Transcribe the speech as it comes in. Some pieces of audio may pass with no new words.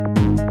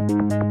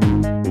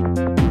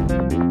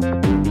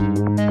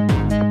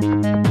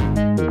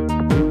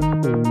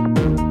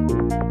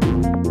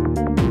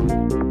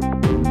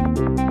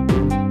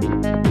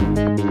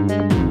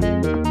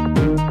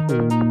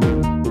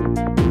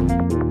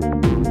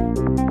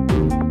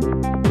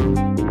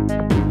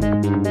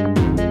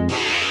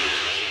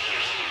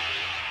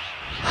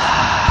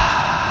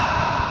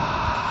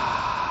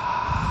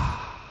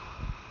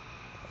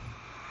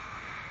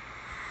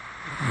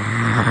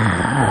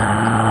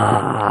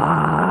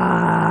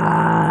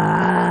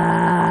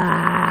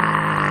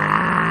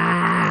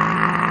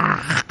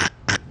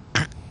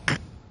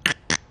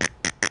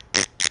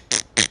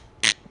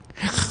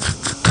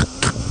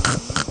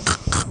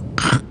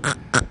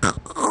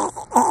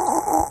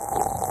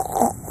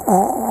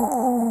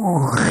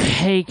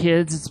Hey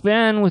kids, it's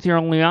Ben with your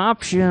only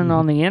option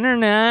on the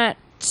internet.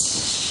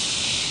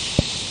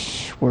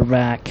 We're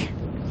back.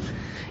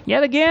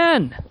 Yet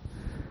again.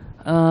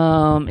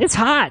 It's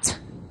hot.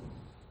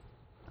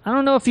 I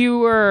don't know if you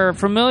were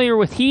familiar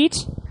with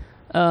heat,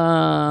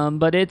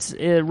 but it's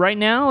right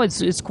now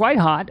it's quite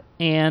hot,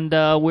 and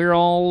we're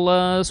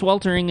all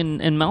sweltering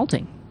and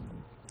melting.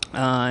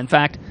 In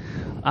fact,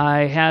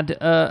 I had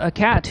a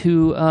cat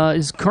who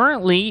is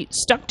currently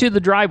stuck to the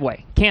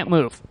driveway, can't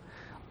move.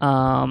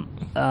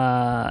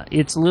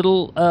 Its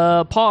little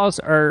paws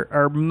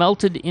are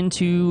melted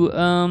into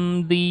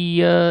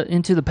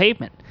the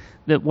pavement.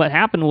 That what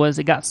happened was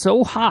it got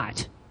so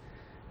hot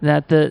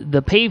that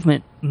the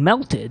pavement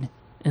melted,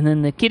 and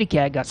then the kitty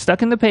cat got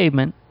stuck in the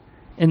pavement,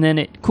 and then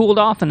it cooled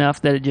off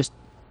enough that it just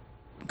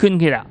couldn't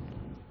get out.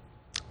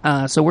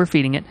 So we're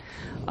feeding it.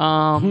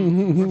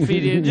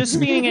 Just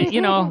feeding it,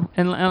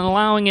 and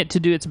allowing it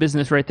to do its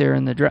business right there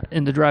in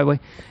the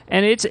driveway,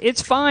 and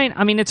it's fine.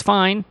 I mean, it's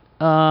fine.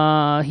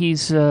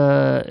 He's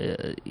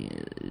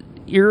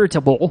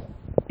irritable.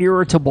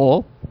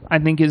 I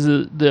think is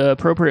the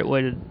appropriate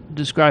way to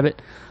describe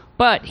it.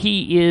 But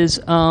he is,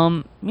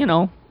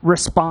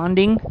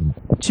 responding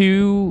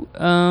to,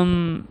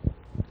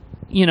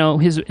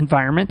 his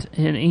environment,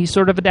 and he's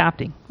sort of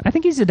adapting. I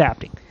think he's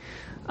adapting.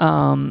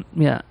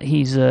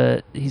 He's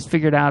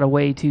figured out a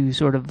way to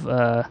sort of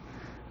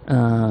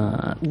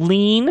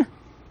lean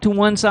to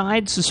one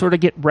side to sort of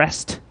get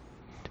rest,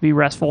 to be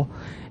restful,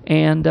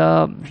 and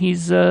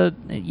he's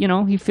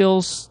he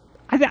feels.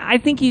 I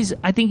think he's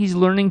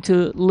learning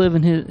to live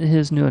in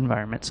his new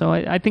environment. So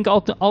I think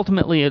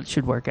ultimately it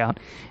should work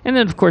out. And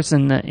then of course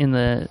in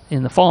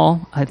the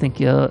fall, I think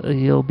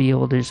he'll be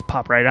able to just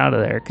pop right out of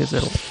there because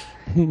it'll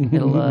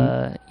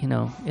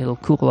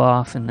cool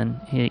off, and then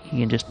he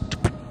can just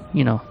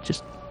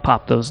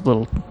pop those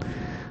little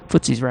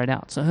footsies right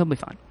out. So he'll be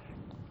fine.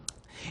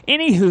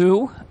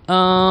 Anywho,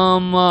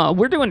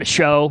 we're doing a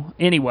show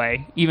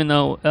anyway, even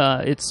though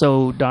it's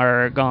so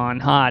doggone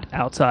hot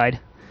outside.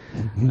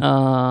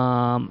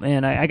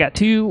 And I got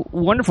two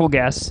wonderful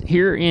guests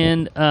here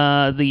in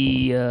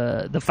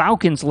the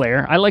Falcon's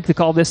Lair. I like to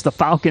call this the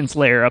Falcon's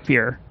Lair up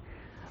here.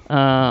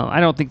 I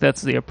don't think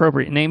that's the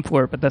appropriate name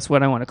for it, but that's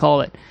what I want to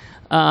call it.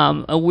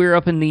 We're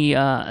up in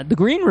the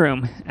green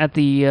room at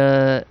the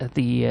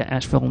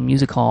Asheville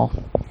Music Hall,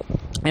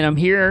 and I'm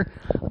here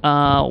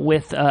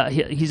with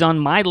he's on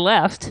my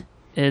left.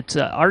 It's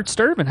Art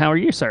Sturban. How are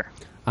you, sir?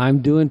 I'm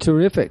doing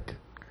terrific.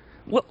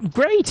 Well,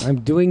 great. I'm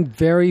doing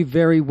very,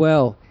 very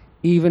well,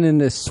 even in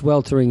this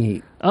sweltering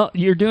heat. Oh,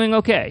 you're doing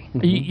okay.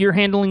 Mm-hmm. You're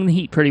handling the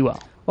heat pretty well.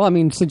 Well, I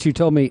mean, since you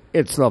told me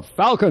it's the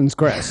Falcon's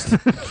Crest.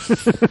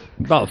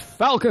 The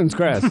Falcon's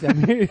Crest. I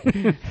mean,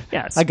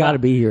 yes, I got to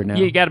be here now.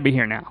 You got to be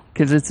here now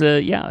because it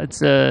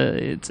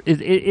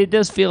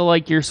does feel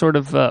like you're sort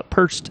of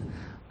perched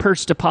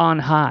upon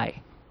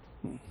high,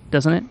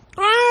 doesn't it?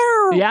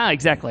 Yeah,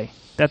 exactly.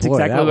 That's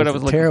exactly what I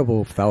was looking for.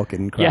 Terrible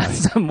falcon cry.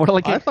 Yeah, more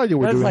like I thought you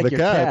were doing like the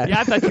cat.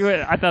 Yeah,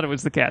 I thought it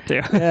was the cat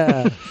too.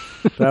 Yeah,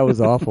 that was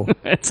awful.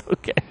 It's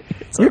okay.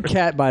 Your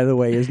cat, by the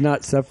way, is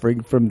not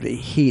suffering from the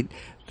heat.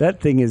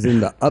 That thing is in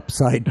the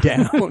upside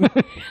down.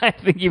 I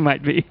think he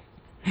might be.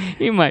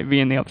 He might be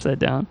in the upside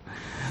down.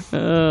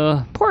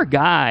 Poor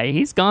guy.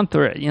 He's gone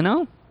through it,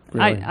 Really?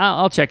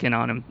 I'll check in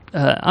on him.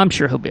 I'm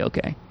sure he'll be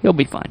okay. He'll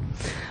be fine.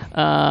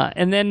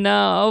 And then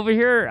over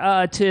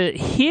here to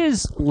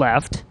his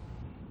left,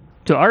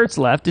 to Art's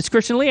left, it's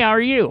Christian Lee. How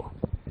are you?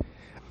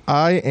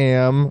 I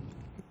am.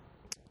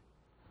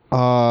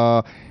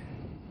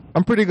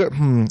 I'm pretty good.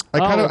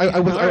 I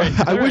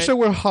wish I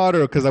were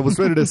hotter because I was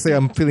ready to say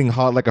I'm feeling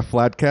hot like a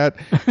flat cat,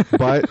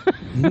 but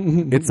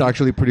it's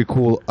actually pretty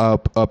cool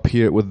up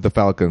here with the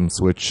Falcons,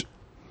 which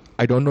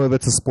I don't know if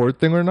it's a sport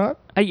thing or not.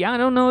 Yeah, I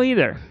don't know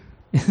either.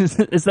 Is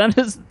that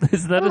a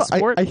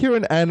sport? I hear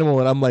an animal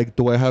and I'm like,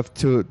 do I have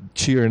to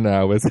cheer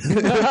now?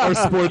 Are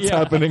sports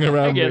happening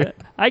around me?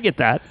 I get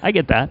that.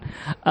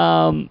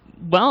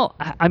 Well,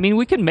 I mean,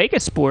 we could make a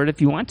sport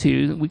if you want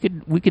to.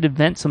 We could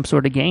invent some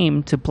sort of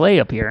game to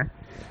play up here.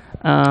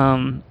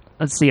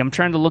 Let's see. I'm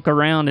trying to look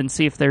around and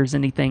see if there's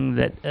anything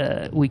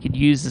that we could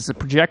use as a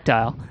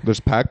projectile.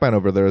 There's Pac-Man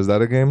over there. Is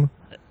that a game?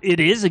 It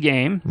is a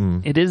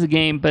game. It is a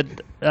game, but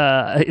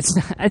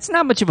it's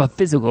not much of a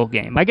physical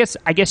game. I guess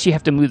you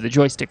have to move the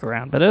joystick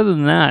around, but other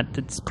than that,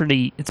 it's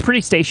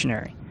pretty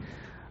stationary.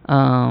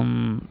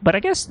 But I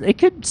guess it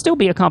could still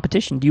be a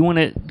competition. Do you want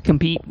to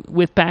compete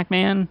with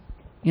Pac-Man?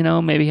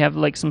 Maybe have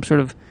like some sort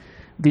of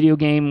video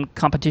game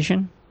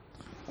competition.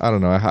 I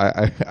don't know.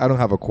 I don't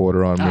have a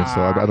quarter on me,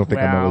 so I don't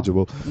think I'm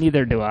eligible.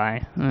 Neither do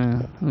I.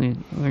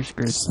 We're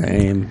screwed.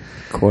 Same.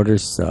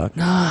 Quarters suck.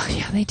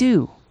 Yeah, they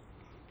do.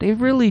 They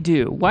really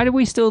do. Why do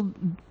we still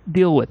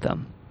deal with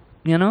them?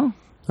 I don't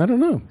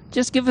know.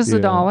 Just give us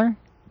 $1.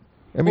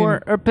 I mean, or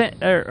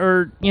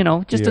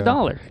just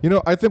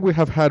 $1. I think we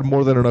have had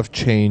more than enough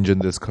change in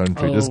this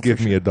country. Just give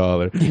me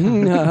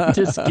 $1.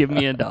 Just give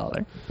me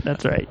 $1.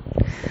 That's right.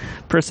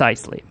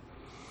 Precisely.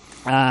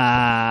 So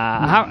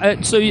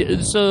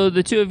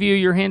the two of you,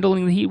 you're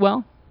handling the heat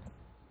well?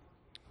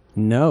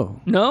 No.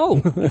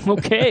 No.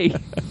 Okay.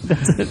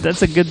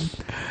 That's a good.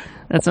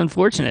 That's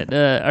unfortunate.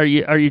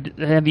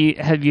 Have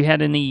you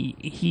had any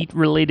heat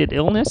related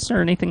illness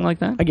or anything like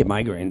that? I get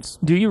migraines.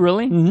 Do you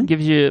really?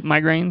 Gives you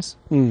migraines?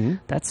 Mm-hmm.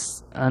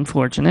 That's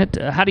unfortunate.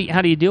 How do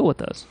you deal with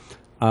those?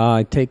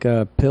 I take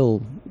a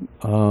pill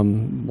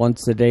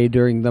once a day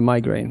during the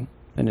migraine,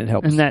 and it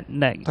helps. And that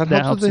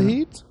helps with the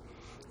heat?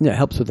 Yeah, it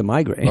helps with the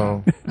migraine.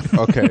 Oh,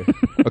 okay.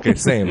 Okay,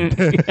 same.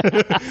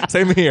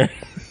 Same here.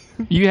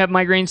 You have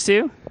migraines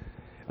too?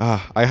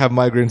 I have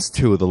migraines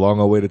too, the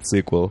long-awaited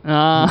sequel.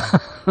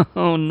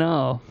 Oh,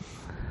 no.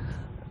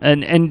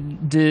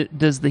 And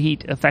does the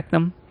heat affect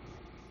them?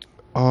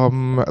 I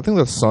think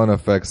the sun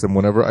affects them.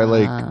 Whenever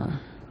I,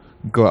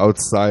 go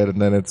outside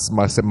and then it's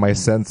my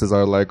senses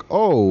are like,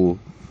 oh,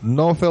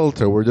 no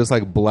filter. We're just,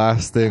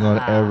 blasting on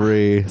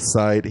every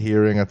side,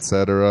 hearing,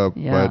 etc.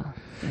 Yeah.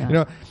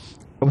 But,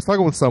 I was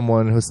talking with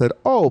someone who said,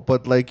 oh,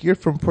 but, you're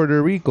from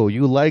Puerto Rico.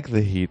 You like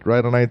the heat,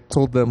 right? And I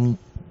told them,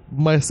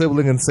 my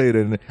sibling and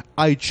Satan,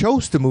 I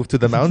chose to move to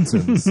the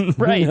mountains.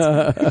 Right.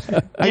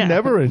 I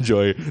never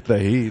enjoy the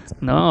heat.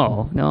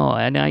 No.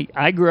 And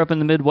I grew up in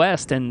the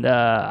Midwest, and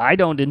I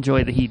don't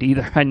enjoy the heat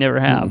either. I never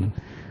have.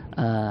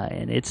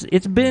 And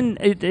it's been,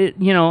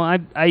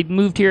 I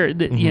moved here,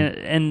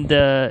 and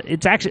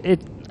it's actually,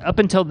 up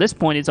until this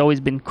point, it's always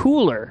been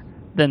cooler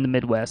than the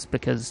Midwest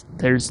because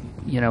there's,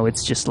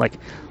 it's just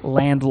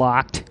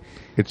landlocked.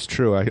 It's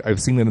true. I've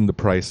seen it in the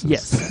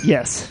prices.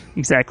 Yes,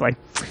 exactly.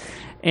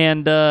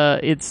 And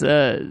it's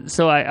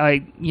so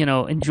I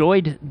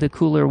enjoyed the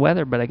cooler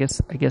weather, but I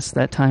guess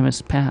that time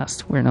has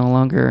passed. We're no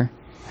longer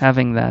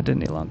having that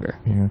any longer.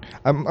 Yeah,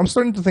 I'm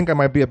starting to think I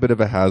might be a bit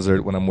of a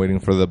hazard when I'm waiting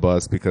for the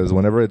bus because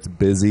whenever it's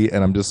busy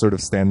and I'm just sort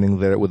of standing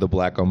there with a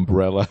black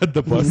umbrella at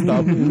the bus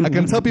stop, I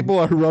can tell people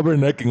are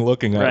rubbernecking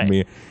looking at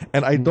me,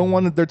 and I don't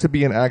want there to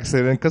be an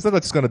accident because that's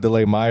just going to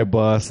delay my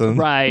bus. And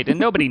right, and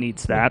nobody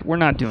needs that. We're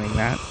not doing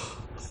that.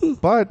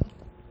 But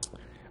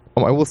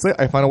I will say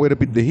I found a way to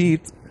beat the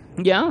heat.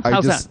 Yeah?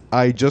 How's that?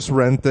 I just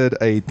rented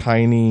a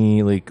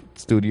tiny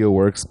studio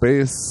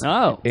workspace.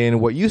 Oh. In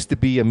what used to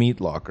be a meat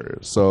locker.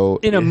 So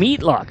in a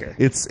meat locker.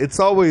 It's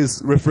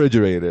always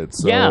refrigerated.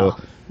 So yeah.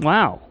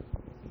 Wow.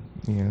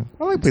 Yeah.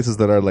 I like places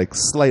that are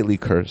slightly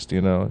cursed,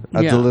 adds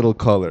a little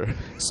color.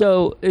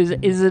 So is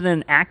it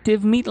an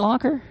active meat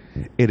locker?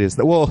 It is.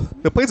 Well,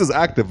 the place is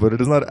active, but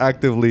it is not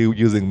actively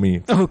using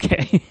meat.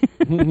 Okay.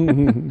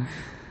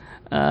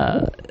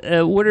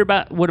 What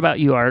about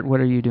you, Art? What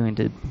are you doing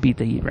to beat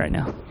the heat right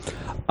now?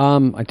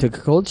 I took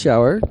a cold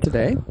shower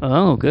today.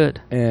 Oh, good.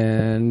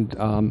 And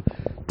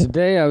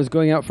today I was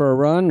going out for a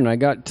run, and I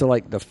got to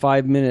the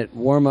 5-minute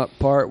warm-up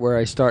part where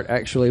I start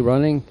actually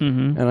running,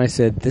 and I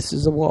said, "This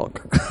is a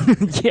walk."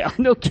 Yeah,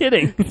 no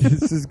kidding.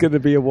 This is going to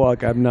be a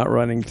walk. I'm not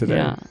running today.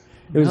 Yeah.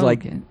 It was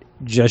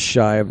just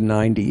shy of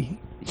 90.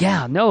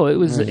 Yeah, no, it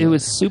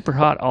was super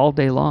hot all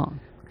day long.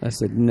 I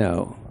said,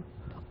 "No,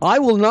 I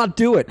will not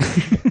do it."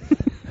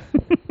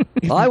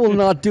 I will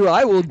not do it.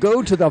 I will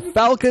go to the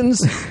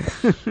Falcons'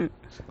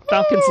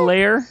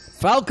 lair.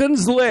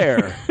 Falcons'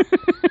 lair.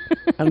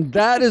 And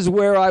that is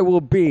where I will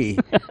be.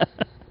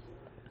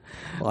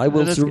 I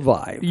will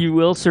survive. You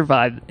will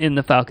survive in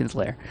the Falcons'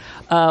 lair.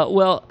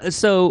 Well,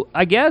 so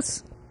I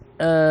guess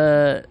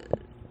what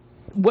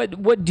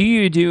do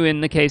you do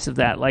in the case of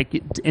that?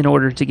 In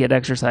order to get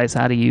exercise,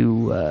 how do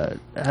you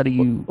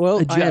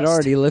adjust? I had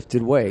already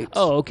lifted weights.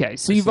 Oh, okay.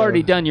 So you've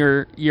already done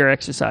your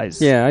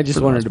exercise. Yeah, I just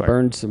wanted to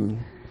burn some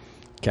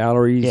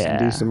calories and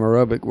do some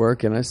aerobic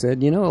work, and I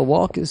said, a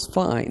walk is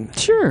fine.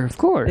 Sure, of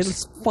course.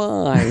 It's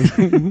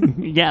fine.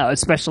 Yeah,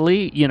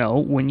 especially,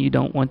 when you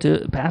don't want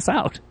to pass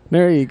out.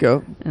 There you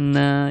go. And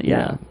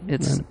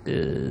it's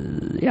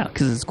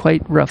because it's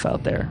quite rough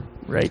out there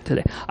right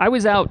today. I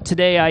was out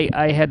today.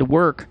 I had to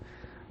work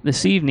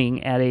this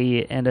evening at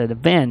an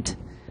event,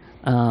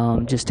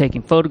 just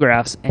taking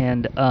photographs,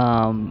 and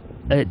I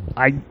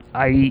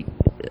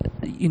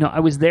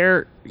was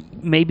there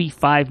maybe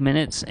 5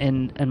 minutes,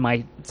 and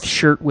my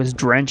shirt was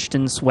drenched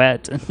in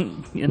sweat,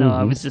 and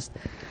I was just,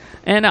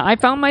 and I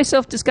found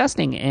myself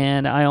disgusting,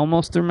 and I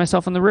almost threw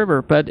myself in the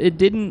river, but it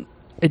didn't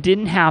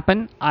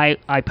happen.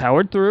 I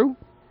powered through,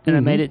 and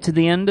I made it to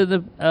the end of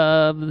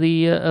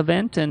the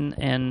event,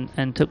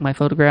 and took my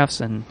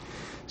photographs, and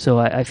so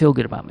I feel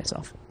good about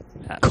myself.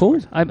 Cool.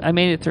 I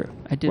made it through.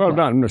 I did well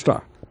done,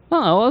 Mr.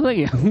 Oh, well, thank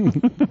you.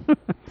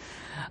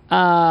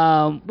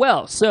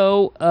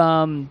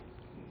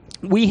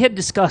 We had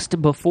discussed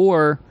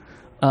before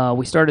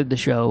we started the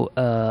show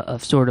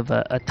of sort of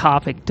a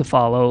topic to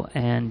follow,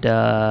 and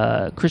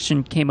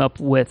Christian came up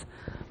with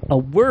a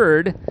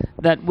word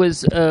that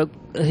was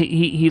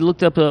he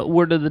looked up a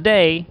word of the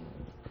day,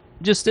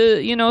 just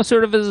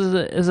sort of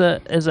as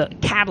a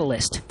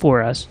catalyst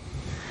for us.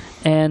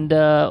 And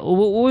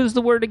what was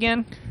the word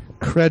again?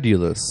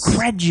 Credulous.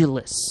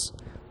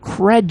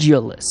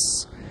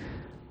 Credulous.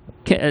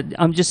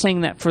 I'm just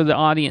saying that for the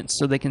audience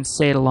so they can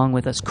say it along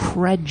with us.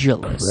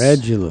 Credulous.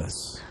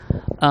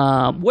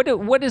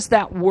 What does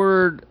that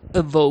word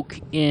evoke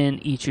in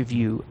each of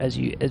you as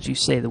you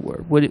say the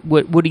word?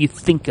 What do you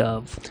think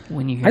of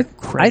when you hear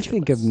credulous? I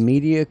think of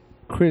media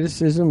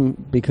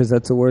criticism because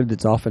that's a word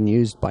that's often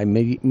used by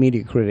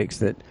media critics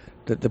that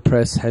the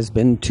press has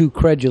been too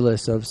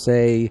credulous of,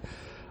 say,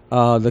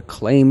 the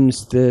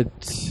claims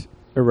that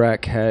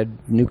Iraq had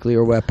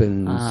nuclear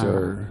weapons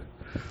or...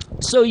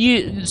 So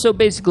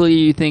basically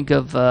you think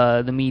of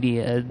the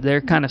media,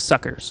 they're kind of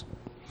suckers.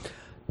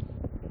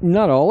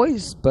 Not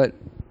always, but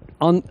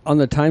on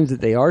the times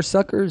that they are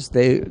suckers,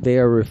 they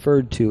are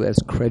referred to as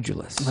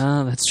credulous.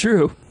 That's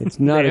true. It's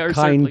not a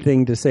kind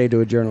thing to say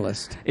to a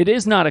journalist. It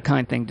is not a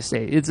kind thing to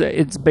say.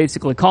 It's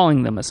basically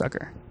calling them a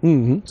sucker.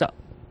 Mm-hmm. So,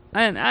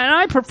 and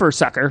I prefer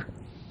sucker.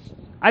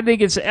 I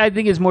think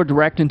it's more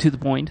direct and to the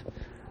point.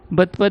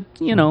 But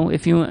you know,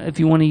 if you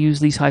want to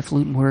use these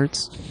highfalutin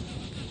words,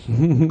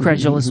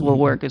 credulous will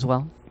work as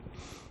well.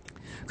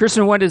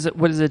 Kristen, what does it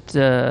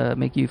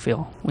make you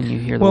feel when you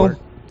hear the word?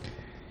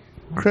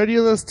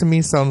 Credulous to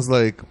me sounds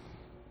like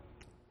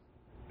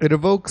it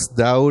evokes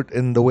doubt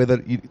in the way that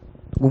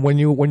when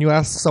you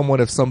ask someone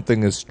if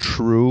something is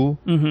true,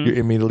 you're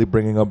immediately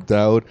bringing up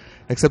doubt.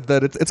 Except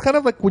that it's kind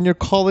of like when you're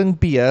calling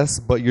BS,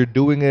 but you're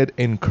doing it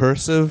in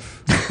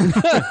cursive.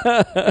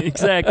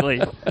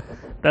 Exactly.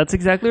 That's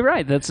exactly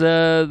right. That's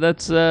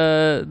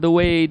the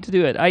way to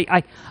do it.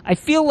 I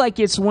feel like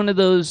it's one of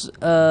those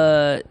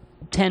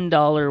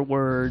 $10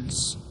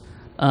 words.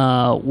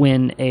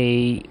 When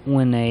a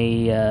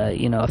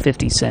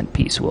 50-cent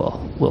piece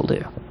will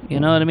do. You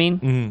know what I mean?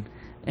 Mm-hmm.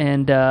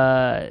 And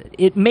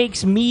it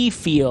makes me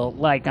feel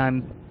like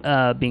I'm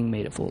being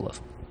made a fool of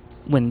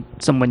when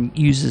someone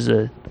uses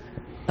a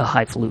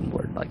highfalutin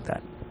word like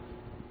that.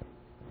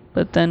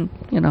 But then,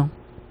 you know,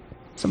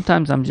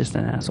 sometimes I'm just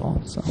an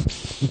asshole. So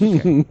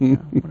okay.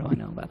 What do I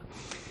know about it?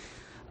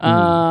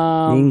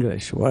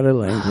 English, what a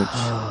language!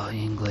 Oh,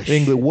 English.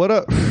 What's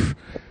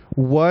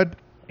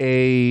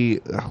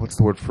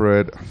the word for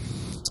it?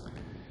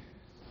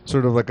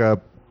 Sort of like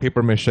a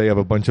paper mache of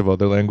a bunch of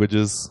other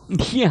languages.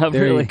 Yeah,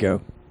 there really. you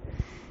go.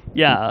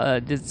 Yeah,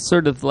 it's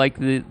sort of like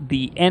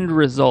the end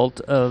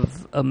result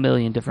of a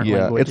million different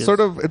languages. It's sort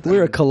of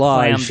we're a collage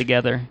crammed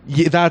together.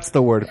 Yeah, that's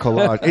the word,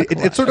 collage.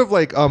 It's sort of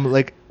like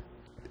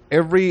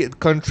every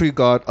country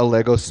got a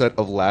Lego set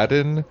of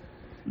Latin.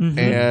 Mm-hmm.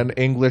 And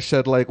English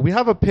said, like, we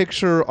have a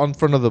picture on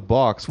front of the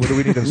box. What do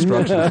we need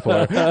instructions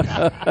for?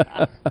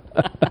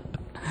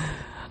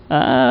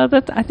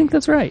 I think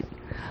that's right.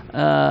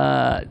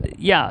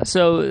 Yeah.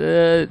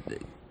 So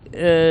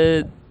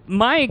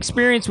my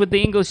experience with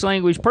the English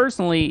language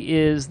personally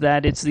is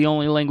that it's the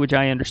only language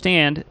I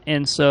understand,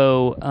 and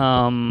so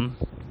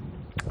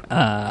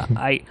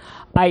I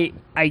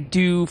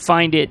do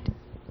find it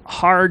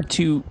hard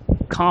to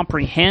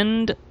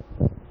comprehend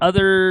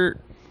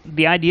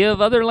the idea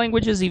of other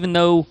languages, even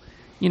though,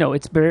 you know,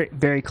 it's very,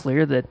 very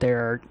clear that there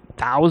are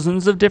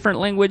thousands of different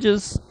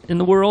languages in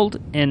the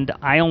world, and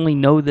I only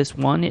know this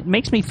one. It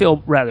makes me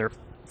feel rather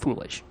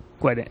foolish,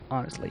 quite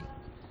honestly.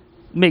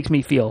 It makes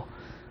me feel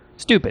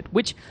stupid,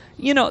 which,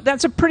 you know,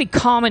 that's a pretty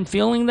common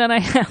feeling that I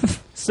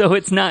have. So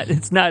it's not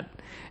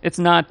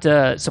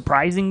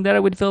surprising that I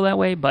would feel that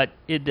way, but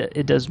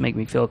it does make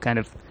me feel kind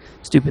of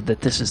stupid that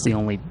this is the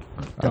only.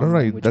 I don't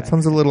know. That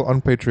sounds a little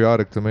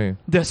unpatriotic to me.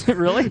 Does it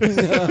really?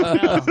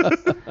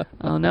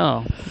 Oh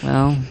no.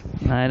 Well,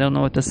 I don't know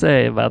what to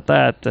say about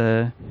that.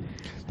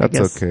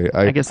 That's okay.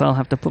 I guess I'll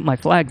have to put my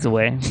flags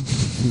away.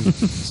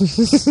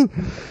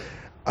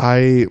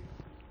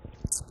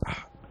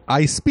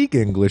 I speak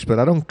English, but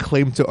I don't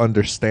claim to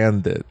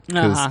understand it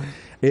because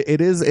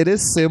it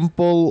is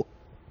simple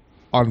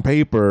on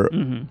paper,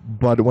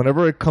 but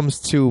whenever it comes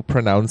to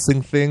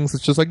pronouncing things,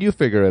 it's just like you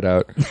figure it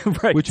out.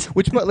 Right. Which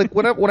like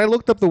when I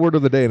looked up the word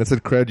of the day and it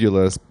said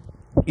credulous,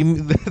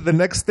 the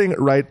next thing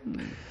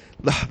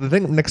the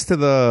thing next to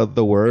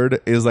the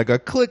word is like a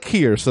click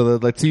here, so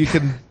that you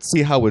can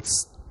see how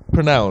it's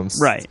pronounced.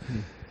 Right.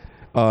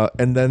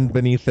 And then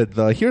beneath it,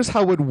 here's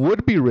how it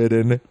would be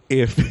written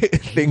if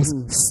things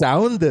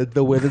sounded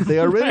the way that they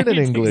are written in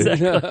English.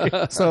 Exactly.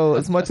 So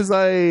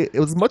it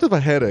was much of a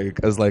headache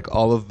as like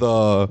all of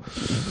the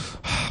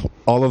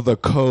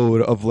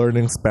code of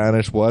learning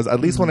Spanish was. At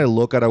least when I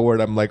look at a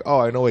word, I'm like, oh,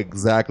 I know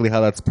exactly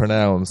how that's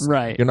pronounced.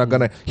 Right. You're not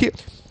gonna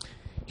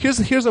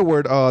here's a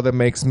word that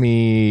makes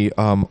me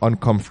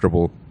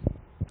uncomfortable.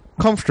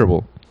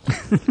 Comfortable.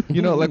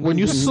 You know, like when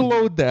you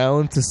slow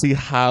down to see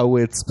how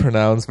it's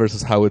pronounced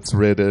versus how it's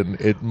written,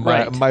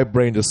 my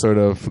brain just sort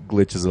of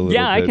glitches a little bit.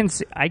 Yeah, I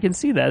can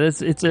see that.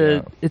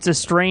 It's a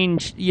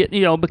strange,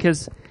 you know,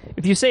 because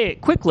if you say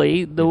it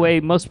quickly, the way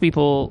most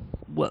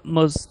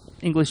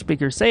English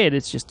speakers say it,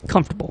 it's just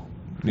comfortable.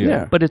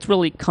 Yeah. But it's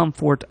really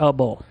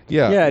comfortable.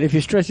 Yeah. Yeah, and if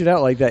you stretch it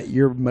out like that,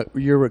 you're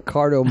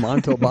Ricardo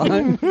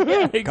Montalban.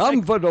 Yeah, exactly.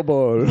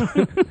 Comfortable.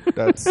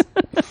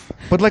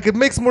 But like it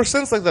makes more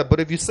sense like that. But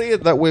if you say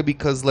it that way,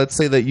 because let's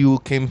say that you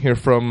came here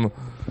from,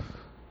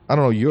 I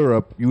don't know,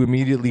 Europe, you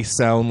immediately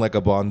sound like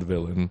a Bond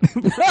villain.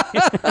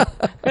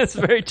 That's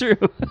very true.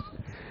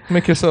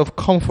 Make yourself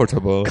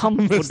comfortable,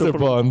 Mr.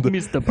 Bond.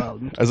 Mr.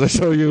 Bond. As I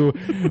show you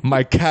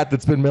my cat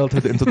that's been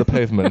melted into the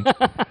pavement.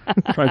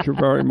 Thank you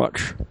very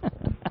much.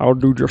 I'll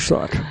do just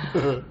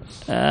that.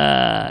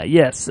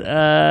 Yes.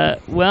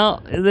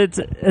 Well,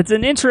 it's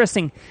an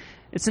interesting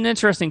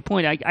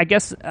point. I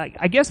guess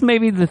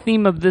maybe the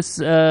theme of this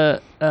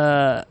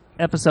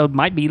episode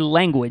might be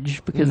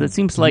language, because it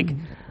seems like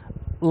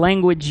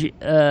language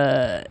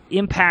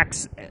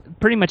impacts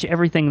pretty much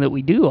everything that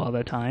we do all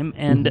the time,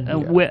 and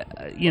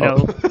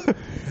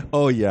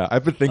Oh yeah,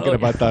 I've been thinking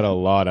about that a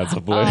lot as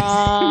of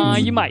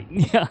late. You might,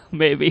 yeah,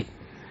 maybe,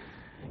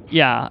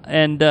 yeah,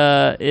 and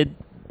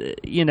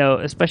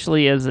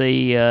especially as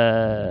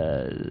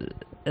a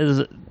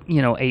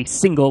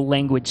single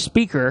language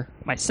speaker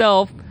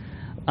myself,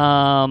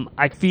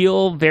 I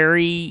feel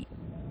very,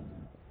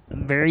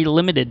 very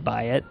limited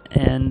by it,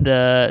 and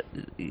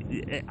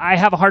I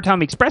have a hard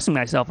time expressing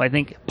myself. I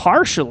think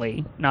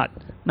partially, not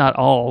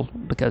all,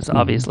 because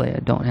obviously I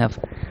don't have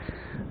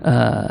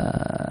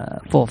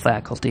full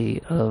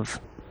faculty of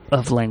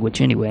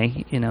language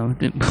anyway.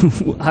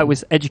 I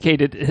was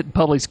educated at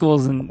public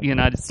schools in the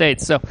United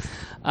States, so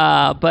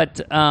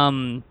but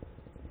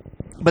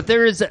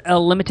there is a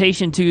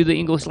limitation to the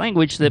English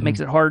language that makes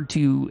it hard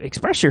to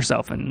express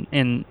yourself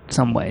in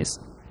some ways.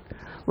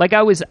 Like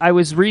I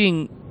was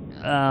reading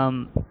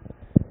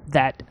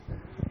that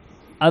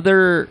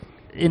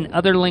in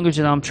other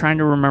languages, I'm trying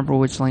to remember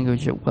which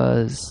language it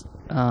was,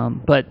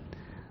 but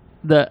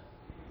the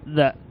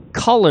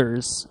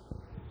colors,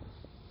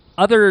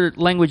 other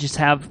languages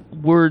have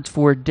words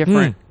for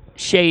different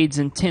shades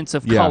and tints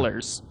of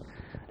colors,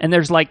 and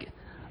there's like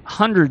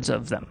hundreds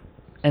of them,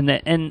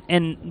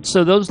 and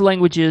so those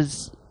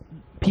languages,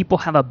 people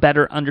have a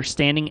better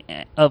understanding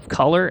of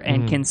color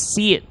and can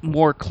see it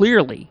more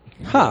clearly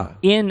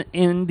in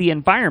the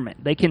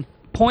environment. They can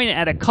point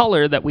at a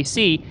color that we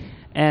see,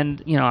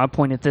 and I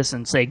point at this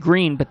and say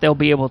green, but they'll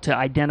be able to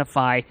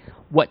identify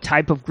what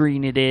type of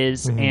green it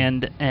is,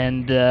 and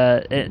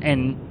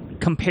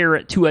compare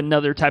it to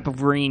another type of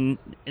green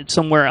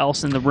somewhere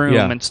else in the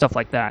room and stuff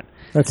like that.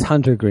 That's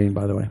hunter green,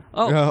 by the way.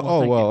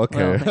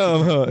 Okay.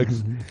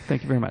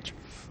 Thank you very much.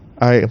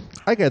 I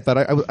get that.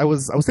 I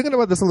was thinking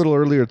about this a little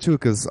earlier too,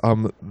 because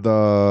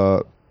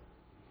the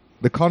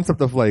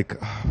concept of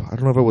like, I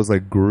don't know if it was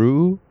like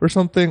GRU or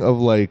something, of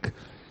like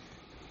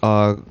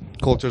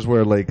cultures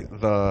where like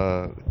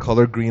the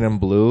color green and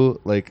blue,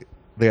 like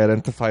they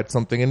identified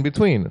something in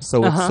between.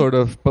 So it's sort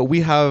of, but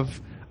we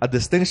have a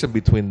distinction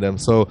between them.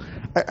 So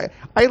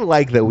I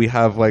like that we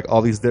have like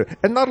all these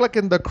and not like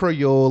in the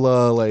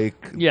Crayola,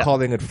 like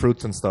calling it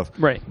fruits and stuff.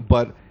 Right.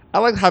 But I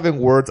like having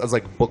words as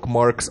like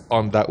bookmarks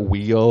on that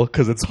wheel,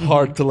 because it's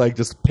hard to like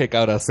just pick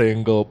out a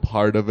single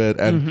part of it.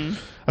 And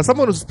as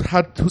someone who's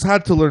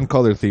had to learn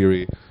color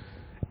theory,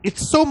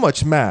 it's so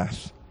much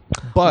math.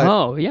 But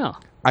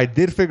I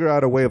did figure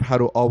out a way of how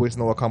to always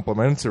know a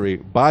complementary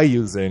by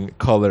using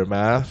color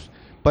math.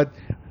 But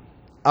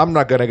I'm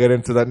not going to get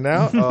into that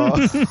now.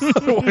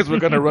 Otherwise, we're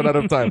going to run out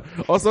of time.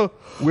 Also,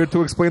 we're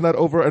to explain that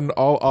over an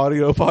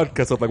all-audio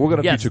podcast. So, like, we're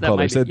going to teach you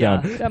color. Sit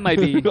down. That might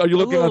be Are you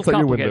looking outside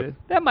your window?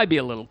 That might be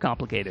a little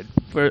complicated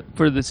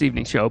for this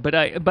evening's show. But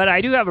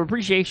I do have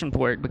appreciation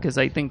for it, because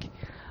I think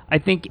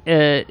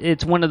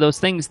it's one of those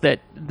things that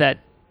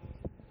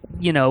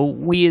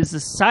we as a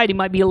society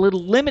might be a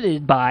little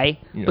limited by,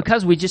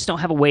 because we just don't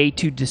have a way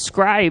to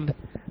describe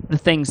the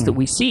things that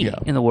we see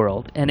in the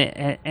world, and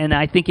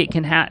I think it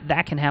can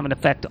that can have an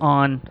effect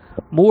on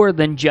more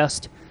than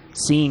just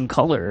seeing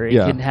color. It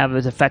can have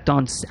an effect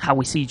on how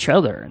we see each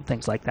other and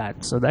things like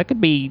that. So that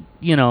could be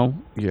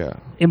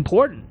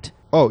important.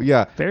 Oh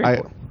yeah, very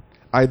important.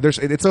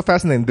 It's so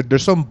fascinating.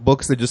 There's some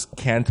books that just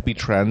can't be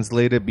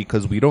translated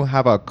because we don't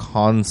have a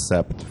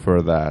concept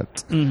for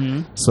that.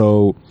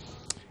 So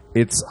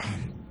it's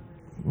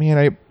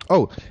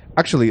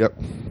actually.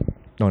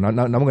 No,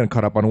 now I'm going to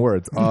cut up on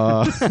words.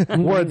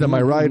 Words, am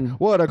I right?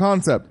 What a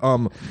concept.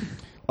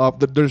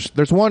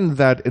 There's one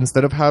that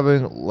instead of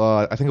having,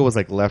 I think it was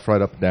like left,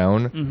 right, up,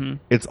 down,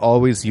 it's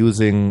always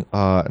using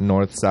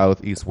north,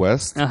 south, east,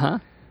 west.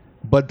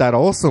 But that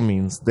also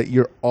means that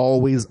you're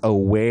always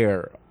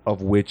aware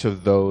of which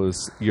of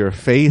those you're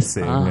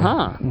facing.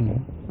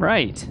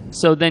 Right.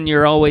 So then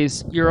you're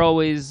always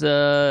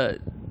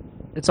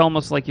it's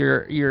almost like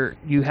you're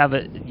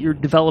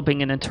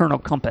developing an internal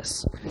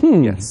compass.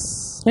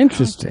 Yes.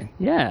 Interesting.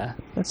 Yeah,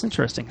 that's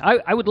interesting.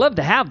 I would love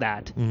to have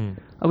that.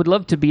 I would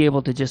love to be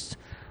able to just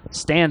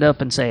stand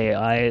up and say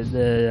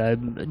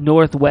I'm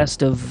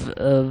northwest of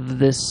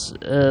this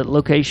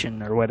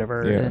location or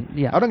whatever.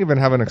 I don't even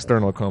have an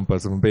external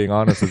compass, if I'm being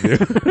honest with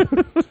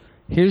you.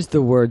 Here's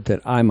the word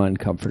that I'm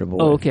uncomfortable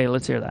with. Okay,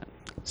 let's hear that.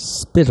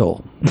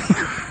 Spittle.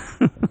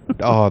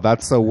 Oh,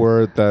 that's a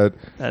word that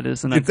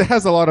is it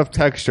has a lot of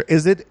texture.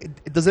 Does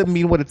it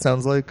mean what it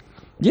sounds like?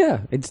 Yeah,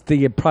 it's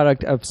the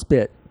product of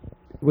spit.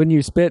 When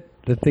you spit,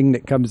 the thing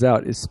that comes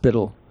out is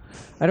spittle.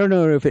 I don't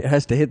know if it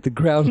has to hit the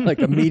ground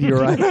like a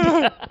meteorite.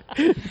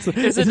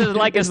 Is it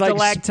like a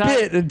stalactite? Like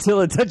spit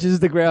until it touches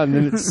the ground,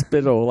 and it's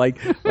spittle, like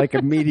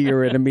a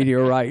meteor and a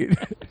meteorite.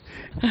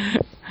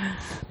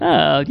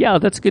 Yeah,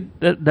 that's good.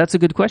 That's a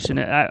good question.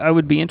 I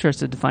would be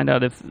interested to find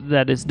out if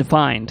that is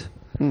defined,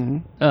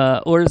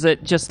 or is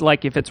it just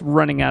like if it's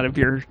running out of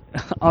your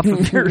out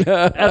of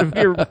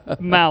your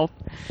mouth?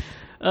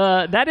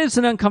 That is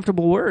an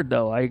uncomfortable word,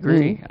 though. I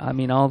agree. I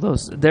mean, all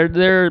those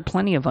there are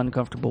plenty of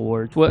uncomfortable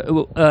words.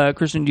 What,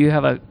 Christian? Do you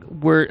have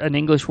an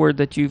English word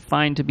that you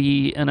find to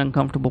be an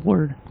uncomfortable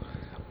word?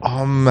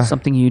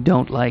 Something you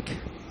don't like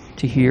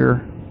to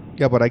hear.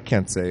 Yeah, but I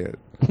can't say it.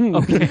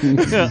 Okay.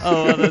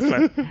 Oh, well, that's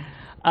fine.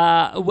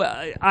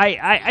 Well,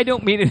 I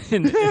don't mean it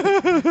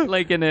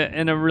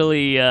in a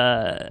really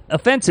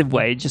offensive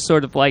way. Just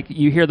sort of like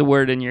you hear the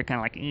word and you're kind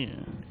of like.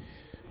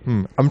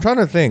 Ew. I'm trying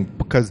to think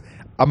because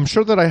I'm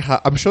sure that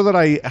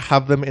I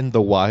have them in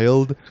the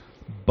wild,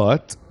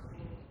 but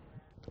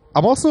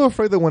I'm also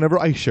afraid that whenever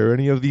I share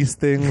any of these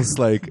things,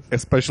 like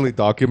especially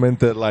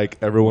documented, like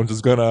everyone's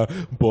just gonna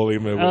bully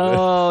me with it.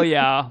 Oh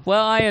yeah.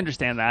 Well, I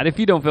understand that. If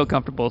you don't feel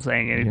comfortable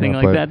saying anything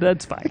like that,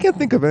 that's fine. I can't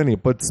think of any,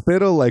 but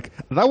spittle, like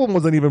that one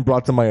wasn't even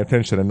brought to my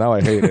attention, and now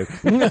I hate it.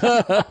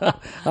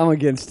 I'm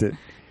against it.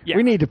 Yeah.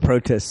 We need to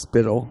protest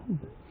spittle.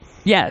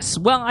 Yes.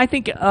 Well, I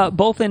think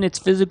both in its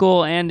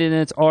physical and in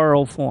its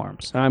oral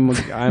forms. I'm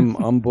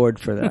on board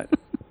for that.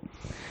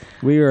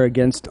 We are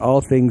against all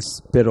things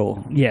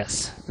spittle.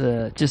 Yes.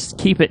 Just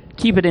keep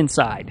it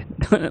inside.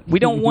 We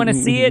don't want to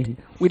see it.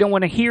 We don't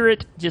want to hear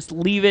it. Just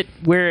leave it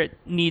where it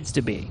needs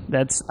to be.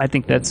 I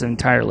think that's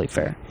entirely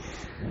fair.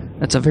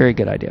 That's a very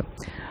good idea.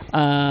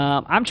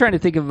 I'm trying to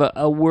think of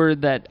a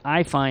word that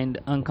I find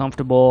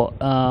uncomfortable,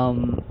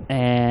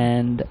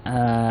 and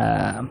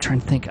I'm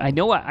trying to think. I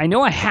know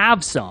I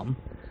have some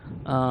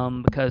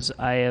because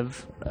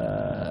I've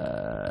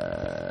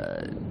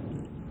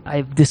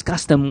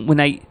discussed them.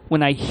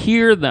 When I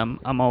hear them,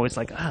 I'm always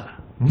like,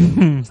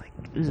 it's like,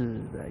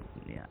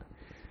 yeah.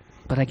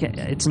 But I can't.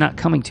 It's not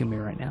coming to me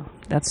right now.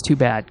 That's too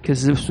bad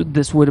because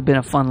this would have been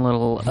a fun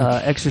little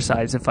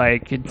exercise if I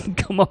could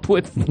come up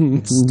with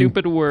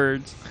stupid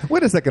words.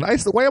 Wait a second.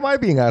 Why am I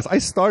being asked? I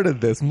started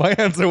this. My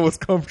answer was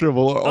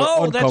comfortable or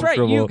uncomfortable. That's right.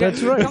 You got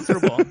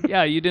comfortable.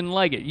 Yeah, you didn't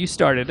like it. You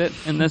started it,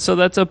 and so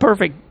that's a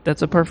perfect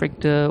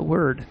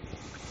word.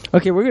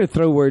 Okay, we're going to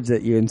throw words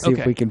at you and see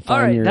if we can find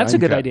All right, your... that's a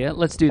good idea.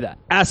 Let's do that.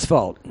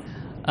 Asphalt.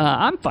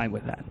 I'm fine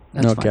with that.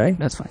 That's Okay. fine.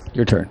 That's fine.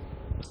 Your turn.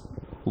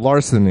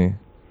 Larceny.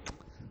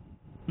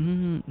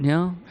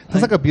 Yeah.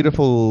 That's like a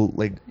beautiful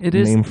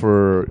name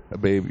for a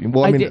baby.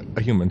 Well, I mean,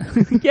 a human.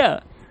 Yeah.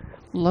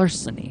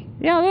 Larceny.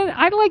 Yeah,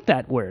 I like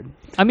that word.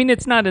 I mean,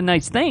 it's not a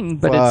nice thing,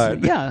 but it's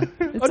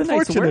a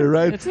nice word.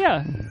 Right? It's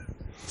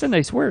a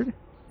nice word.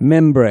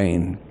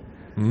 Membrane.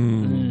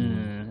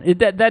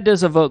 That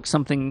does evoke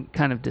something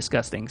kind of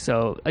disgusting.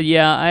 So, I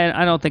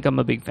don't think I'm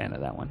a big fan of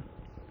that one.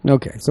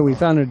 Okay, so we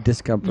found a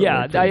discomfort.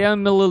 Yeah, I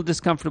am a little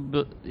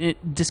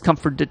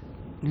discomforted.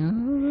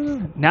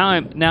 Now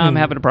I'm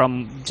having a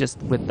problem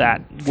just with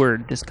that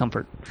word,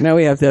 discomfort. Now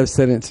we have to have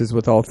sentences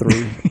with all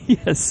three.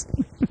 Yes.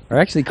 Or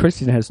actually,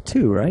 Christian has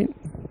two, right?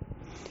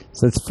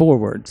 So it's 4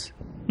 words.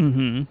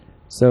 Mm-hmm.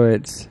 So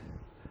it's,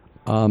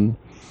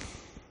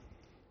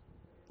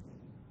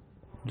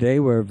 they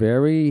were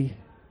very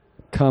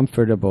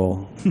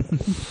comfortable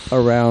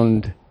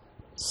around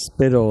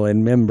spittle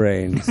and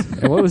membranes.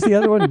 And what was the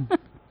other one?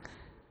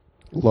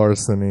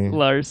 Larceny.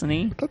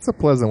 That's a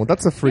pleasant one.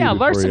 That's a free. Yeah,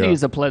 larceny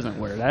is a pleasant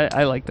word.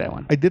 I like that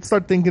one. I did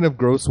start thinking of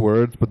gross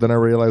words, but then I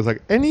realized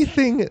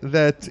anything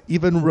that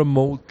even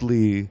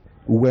remotely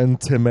went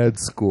to med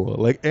school,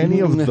 like any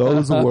of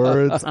those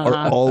words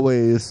are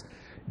always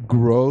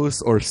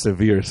gross or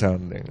severe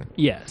sounding.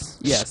 Yes.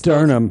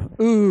 Sternum.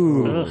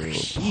 Ooh.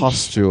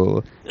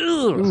 Pustule.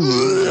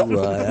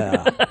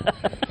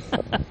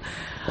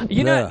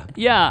 You know,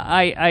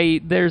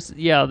 there's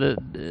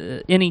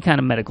the any kind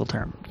of medical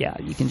term. Yeah,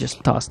 you can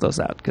just toss those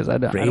out because I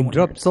don't.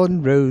 Raindrops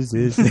on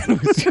roses.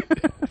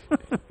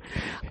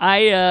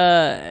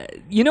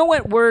 You know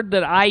what word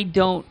that I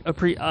don't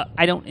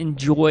I don't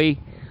enjoy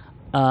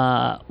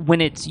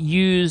when it's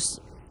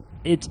used.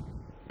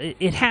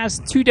 It has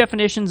 2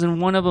 definitions, and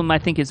one of them I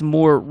think is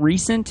more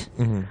recent,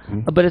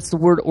 but it's the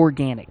word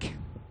organic.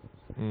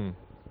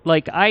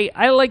 Like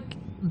I like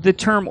the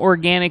term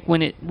organic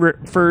when it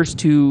refers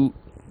to,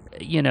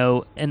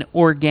 an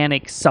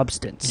organic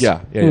substance.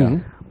 Yeah.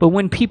 But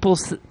when people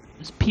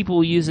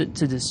use it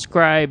to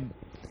describe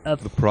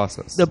the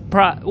process,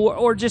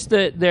 or just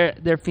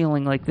they're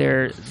feeling like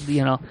they're,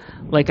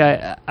 like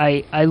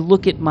I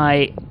look at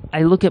my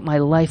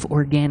life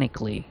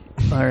organically,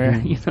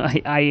 or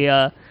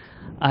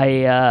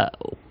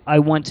I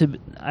want to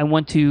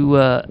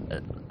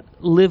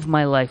live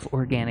my life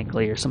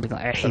organically, or something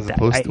like that. I hate that. As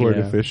opposed to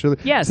artificially?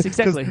 Yes,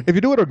 exactly. If you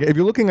do it, if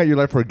you're looking at your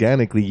life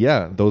organically,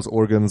 those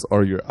organs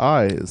are your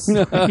eyes.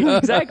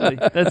 Exactly.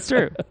 That's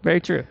true. Very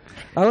true.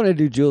 I want to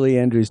do Julie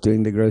Andrews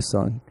doing the gross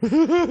song.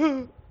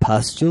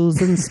 Pustules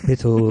and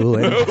spittle.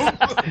 And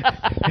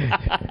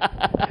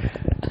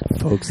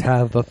folks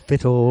have a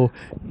fiddle.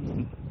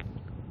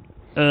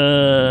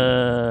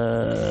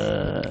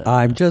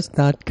 I'm just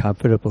not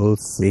comfortable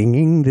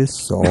singing this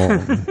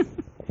song.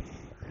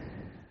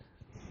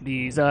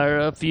 These are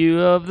a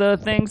few of the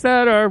things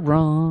that are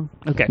wrong.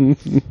 Okay.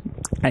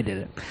 I did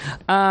it.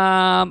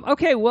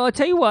 Okay, well, I'll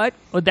tell you what.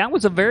 Well, that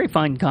was a very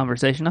fun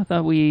conversation. I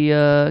thought we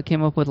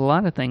came up with a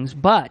lot of things.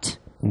 But,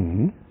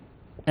 and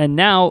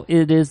now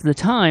it is the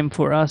time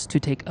for us to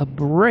take a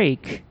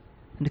break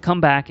and to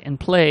come back and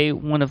play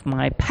one of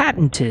my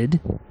patented,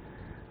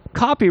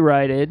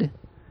 copyrighted,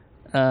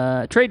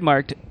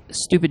 trademarked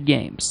stupid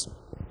games.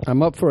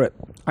 I'm up for it.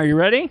 Are you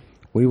ready?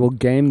 We will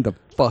game the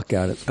fuck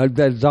out of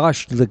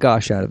the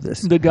gosh out of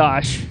this. The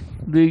gosh.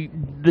 The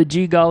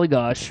gee golly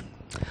gosh.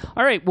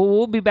 All right, well,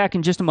 we'll be back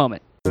in just a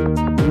moment.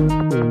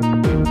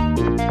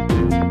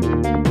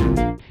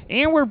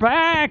 And we're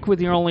back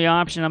with Your Only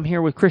Option. I'm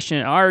here with Christian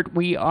and Art.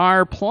 We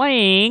are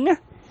playing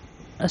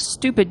a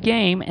stupid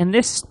game, and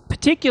this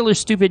particular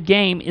stupid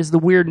game is the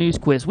Weird News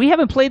Quiz. We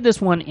haven't played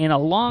this one in a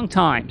long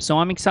time, so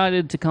I'm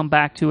excited to come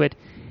back to it.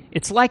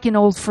 It's like an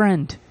old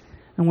friend,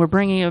 and we're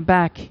bringing it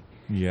back.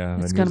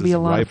 Yeah, it's going to be a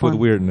lot of fun. With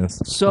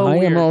weirdness. So I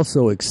weird. am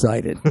also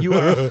excited. You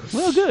are?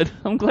 Well, good.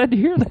 I'm glad to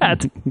hear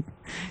that.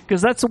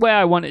 Because that's the way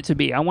I want it to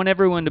be. I want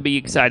everyone to be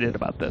excited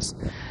about this.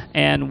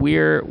 And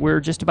we're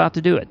just about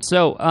to do it.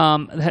 So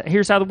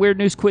here's how the Weird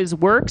News Quiz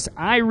works.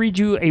 I read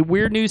you a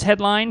weird news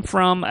headline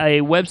from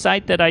a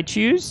website that I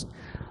choose.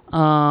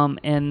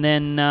 And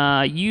then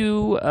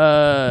you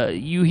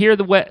hear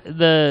the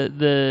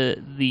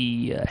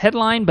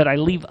headline, but I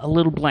leave a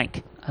little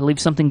blank. I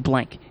leave something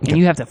blank, and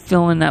you have to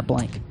fill in that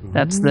blank.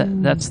 That's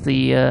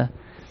the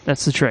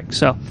trick.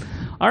 So,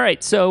 all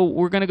right. So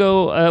we're gonna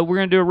go. We're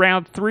gonna do a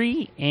round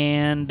 3,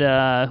 and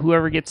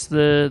whoever gets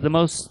the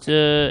most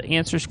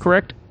answers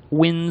correct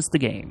wins the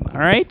game.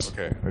 All right.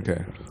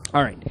 Okay.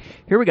 All right.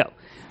 Here we go.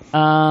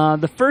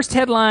 The first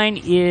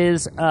headline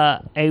is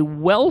a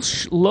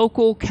Welsh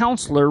local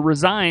councillor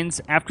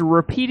resigns after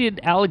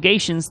repeated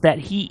allegations that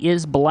he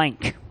is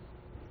blank.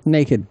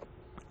 Naked.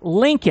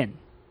 Lincoln.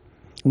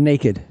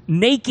 Naked.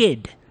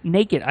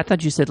 I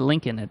thought you said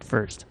Lincoln at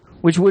first,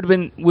 which would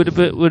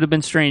have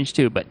been strange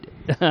too. But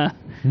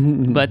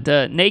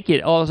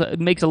naked also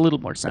makes a little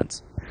more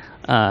sense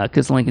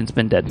because Lincoln's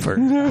been dead for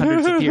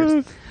hundreds of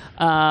years.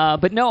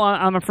 But no,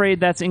 I'm afraid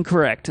that's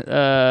incorrect. Naked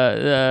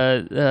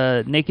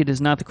is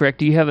not the correct.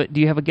 Do you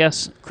have a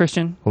guess,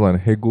 Christian? Hold on.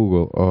 Hey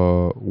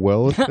Google.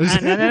 Welsh.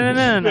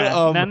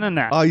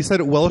 No. You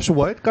said Welsh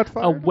what? Got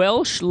fired? A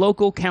Welsh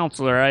local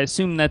councillor. I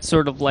assume that's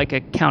sort of like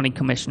a county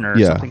commissioner or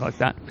something like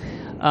that.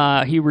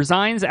 He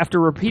resigns after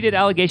repeated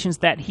allegations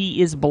that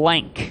he is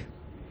blank.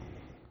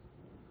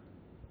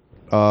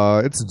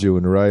 It's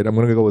June, right? I'm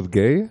gonna go with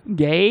gay.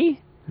 Gay?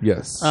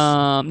 Yes.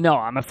 No,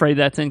 I'm afraid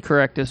that's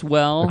incorrect as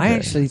well. I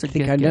actually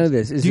think I know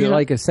this. Is it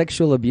like a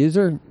sexual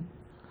abuser?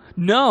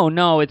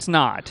 No, it's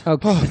not.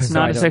 Okay. It's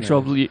not a sexual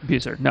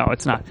abuser. No,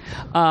 it's not.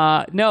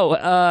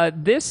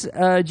 This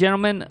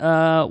gentleman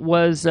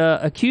was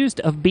accused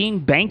of being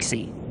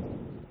Banksy.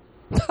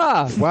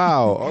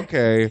 Wow.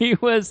 Okay. He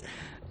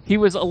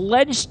was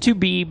alleged to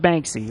be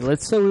Banksy.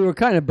 So we were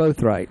kind of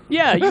both right.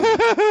 Yeah, you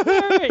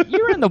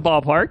were in the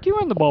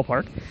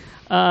ballpark.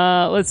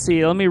 Let's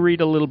see. Let me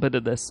read a little bit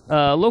of this.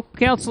 Local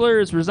councillor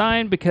is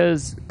resigned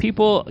because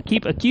people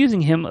keep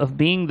accusing him of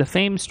being the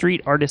famed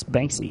street artist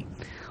Banksy.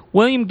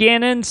 William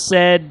Gannon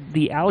said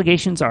the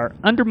allegations are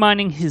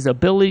undermining his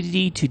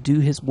ability to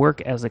do his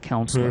work as a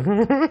councillor.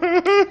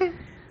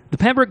 The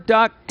Pembroke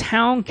Dock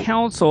Town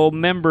Council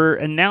member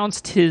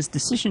announced his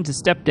decision to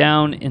step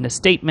down in a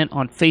statement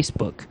on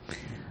Facebook.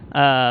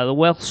 The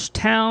Welsh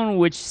town,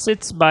 which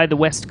sits by the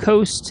west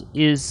coast,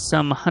 is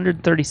some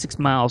 136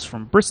 miles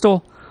from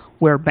Bristol,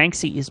 where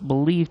Banksy is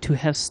believed to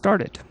have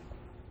started.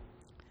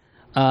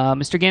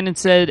 Mr. Gannon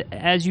said,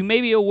 as you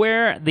may be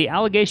aware, the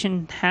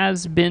allegation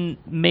has been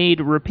made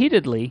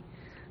repeatedly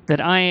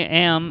that I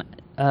am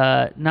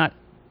not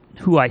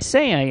who I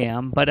say I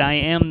am, but I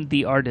am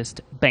the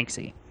artist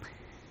Banksy.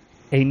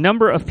 A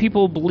number of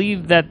people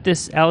believe that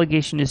this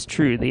allegation is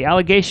true. The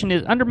allegation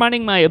is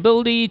undermining my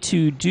ability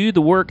to do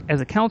the work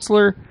as a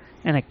counselor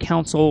and a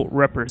council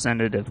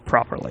representative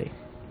properly.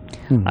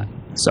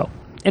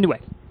 Anyway,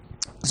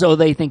 so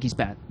they think he's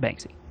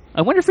Banksy.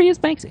 I wonder if he is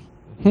Banksy.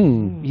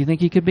 You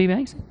think he could be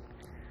Banksy?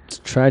 It's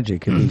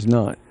tragic if he's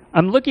not.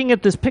 I'm looking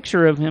at this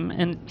picture of him,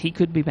 and he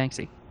could be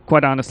Banksy,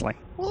 quite honestly.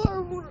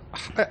 Well,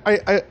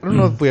 I don't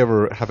know if we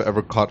have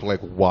ever caught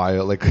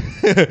wild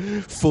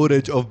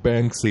footage of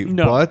Banksy.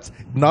 No. But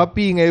not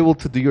being able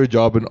to do your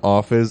job in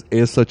office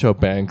is such a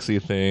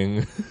Banksy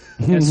thing.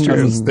 That's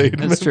true.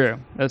 Statement. That's true.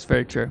 That's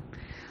very true.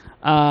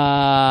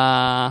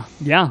 Yeah,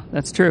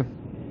 that's true.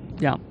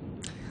 Yeah.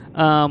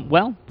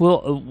 Well,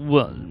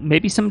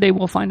 maybe someday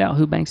we'll find out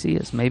who Banksy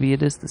is. Maybe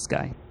it is this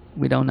guy.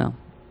 We don't know.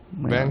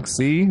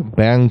 Banksy?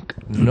 Bank?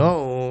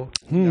 No.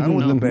 Down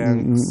with the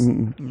banks.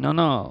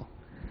 No.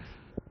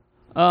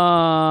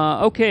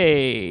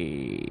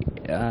 Okay.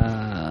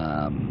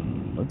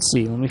 Let's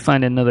see. Let me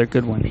find another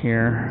good one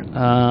here.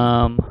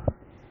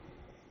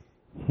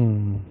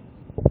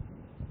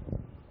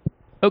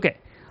 Okay.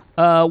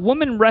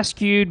 Woman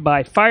rescued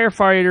by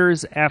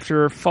firefighters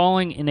after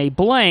falling in a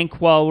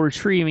blank while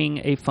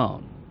retrieving a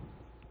phone.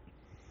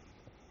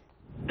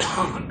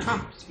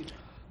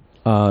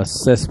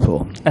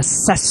 Cesspool. A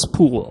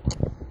cesspool.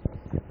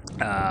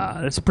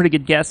 That's a pretty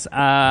good guess.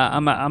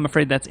 I'm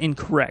afraid that's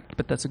incorrect,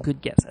 but that's a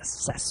good guess. A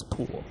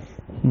cesspool.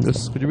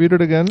 Could you read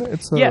it again?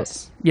 It's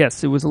Yes,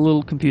 it was a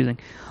little confusing.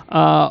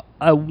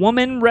 A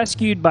woman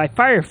rescued by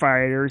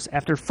firefighters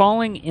after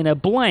falling in a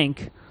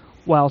blank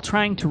while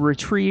trying to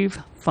retrieve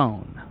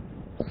phone.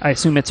 I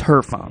assume it's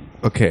her phone.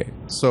 Okay,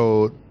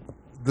 so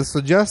this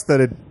suggests that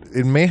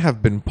it may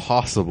have been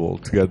possible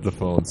to get the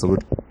phone. So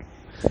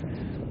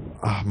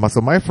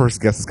so my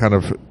first guess is kind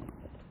of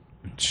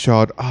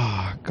shot.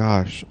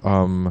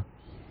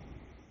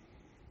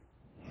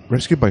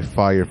 Rescued by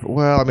fire.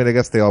 Well, I mean, I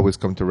guess they always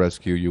come to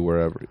rescue you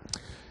wherever.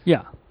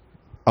 Yeah.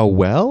 A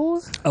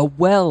well? A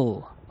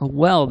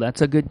well.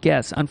 That's a good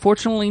guess.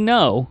 Unfortunately,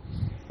 no.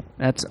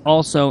 That's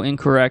also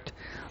incorrect.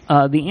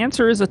 The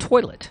answer is a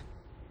toilet.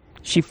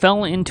 She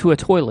fell into a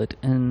toilet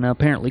and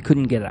apparently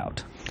couldn't get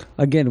out.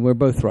 Again, we're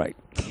both right.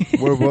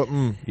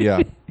 Yeah.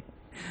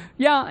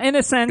 Yeah, in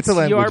a sense, It's a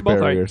language you are both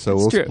barrier, right. so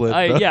It's we'll true.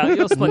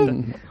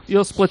 split.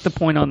 You'll split the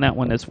point on that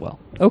one as well.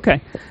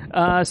 Okay.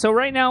 So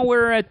right now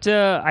we're at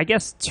I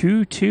guess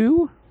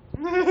 2-2.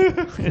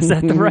 Is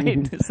that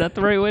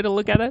the right way to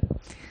look at it?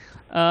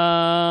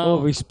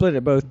 Well, we split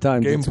it both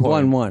times. Game It's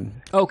point. 1-1.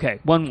 Okay,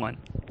 1-1.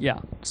 Yeah.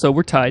 So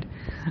we're tied.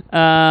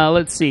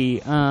 Let's see.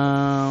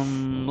 Let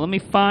me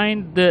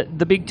find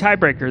the big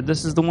tiebreaker.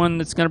 This is the one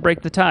that's going to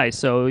break the tie.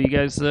 So you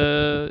guys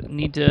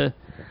need to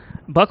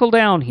buckle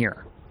down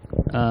here.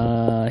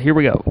 Here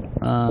we go.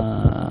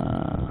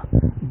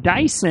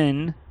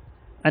 Dyson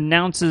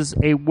announces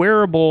a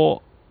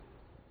wearable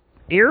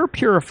air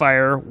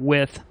purifier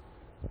with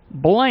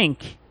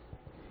blank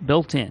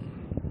built in.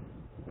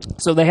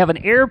 So they have an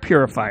air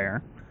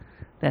purifier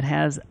that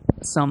has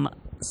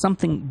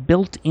something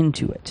built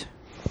into it.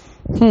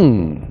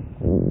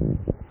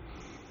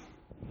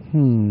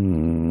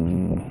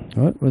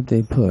 What would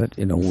they put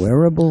in a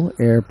wearable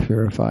air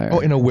purifier? Oh,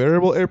 in a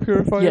wearable air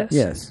purifier? Yes.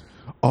 Yes.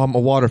 A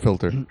water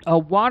filter. A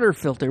water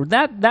filter.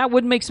 That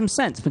would make some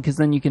sense because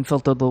then you can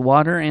filter the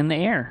water and the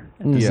air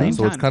at the same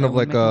So time. it's kind of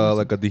like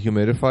a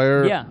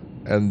dehumidifier. Yeah.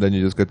 And then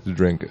you just get to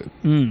drink it.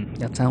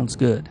 That sounds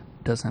good.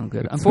 Does sound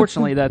good.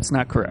 Unfortunately, that's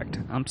not correct.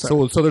 I'm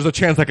sorry. So there's a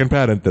chance I can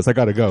patent this. I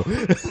gotta go.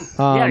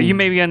 Yeah, you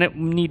maybe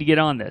need to get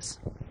on this.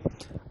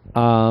 So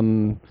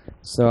I'm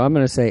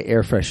going to say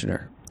air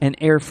freshener. An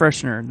air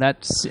freshener.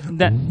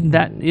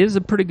 That is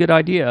a pretty good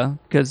idea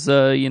because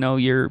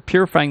you're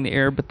purifying the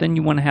air, but then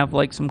you want to have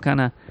like some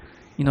kind of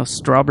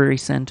strawberry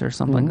scent or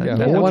something like Yeah.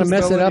 that. You don't want to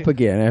mess smell it up any-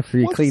 again after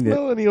you cleaned it.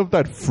 Smell any of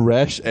that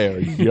fresh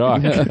air?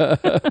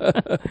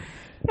 Yuck.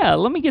 Yeah,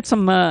 let me get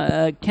some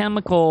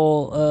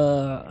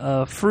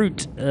chemical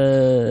fruit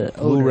Blue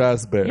odor.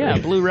 raspberry. Yeah,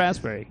 blue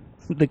raspberry.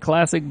 The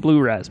classic blue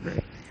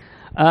raspberry.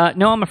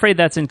 No, I'm afraid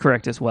that's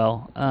incorrect as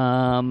well.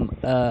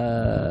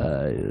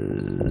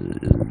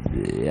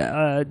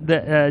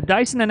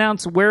 Dyson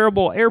announced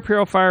wearable air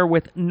purifier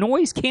with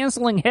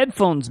noise-canceling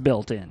headphones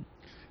built in.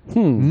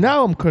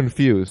 Now I'm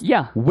confused.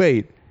 Yeah.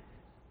 Wait.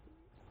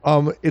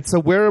 It's a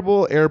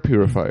wearable air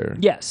purifier.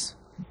 Yes,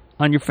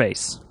 on your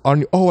face.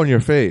 On your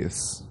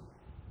face.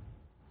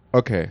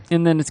 Okay.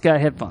 And then it's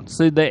got headphones.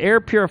 So the air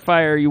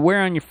purifier you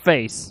wear on your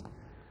face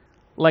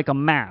like a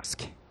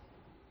mask.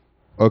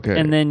 Okay.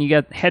 And then you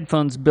got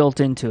headphones built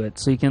into it,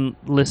 so you can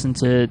listen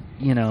to,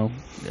 well,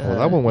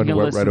 that one went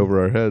right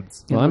over our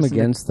heads. you Well, I'm listen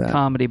to against that.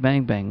 Comedy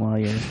Bang Bang while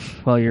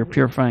you're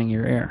purifying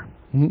your air.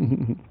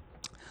 Do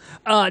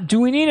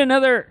we need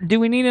another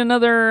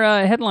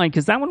headline?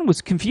 Because that one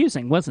was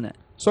confusing, wasn't it?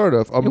 Sort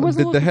of. was a Did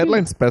little the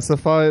headline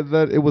specify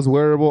that it was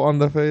wearable on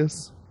the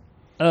face?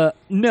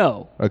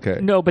 No. Okay.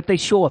 No, but they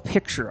show a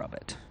picture of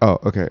it. Oh,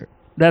 okay.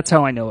 That's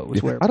how I know it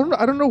was wearable.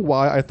 I don't know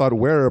why I thought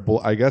wearable.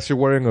 I guess you're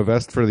wearing a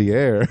vest for the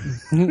air.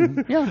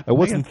 Yeah. I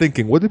wasn't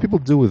thinking. What do people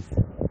do with?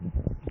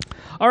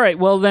 All right.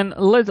 Well, then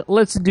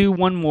let's do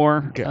one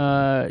more,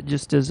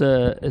 just as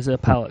a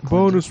palate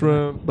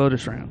cleanser.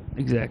 Bonus round.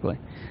 Exactly.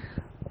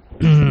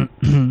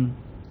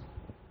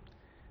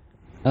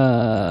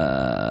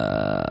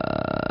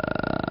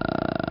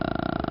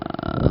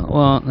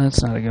 Well,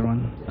 that's not a good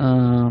one.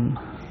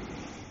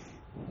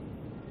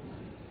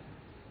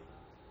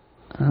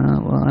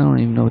 Well, I don't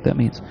even know what that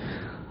means.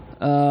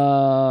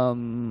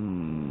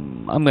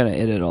 I'm going to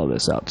edit all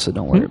this out, so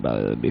don't worry about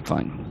it. It'll be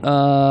fine.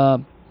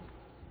 That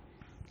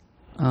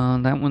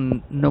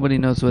one, nobody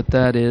knows what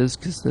that is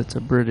because that's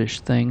a British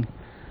thing.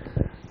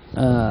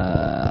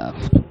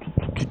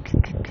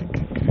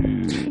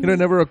 It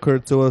never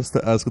occurred to us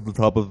to ask at the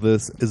top of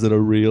this: is it a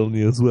real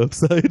news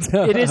website?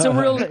 It is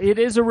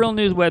a real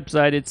news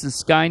website. It's the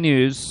Sky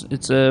News.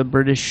 It's a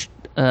British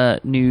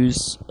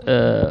news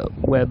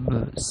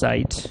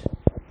website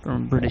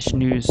from British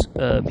news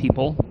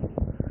people.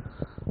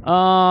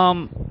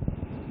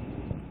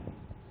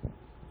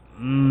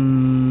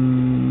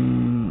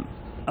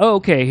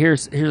 Okay,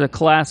 here's a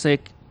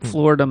classic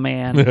Florida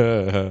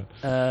man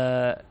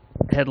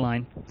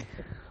headline.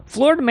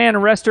 Florida man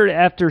arrested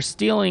after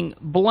stealing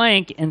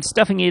blank and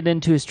stuffing it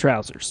into his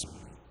trousers.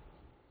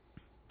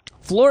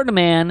 Florida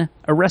man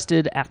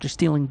arrested after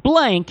stealing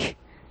blank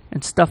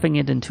and stuffing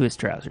it into his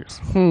trousers.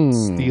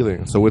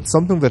 Stealing. So it's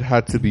something that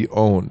had to be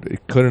owned.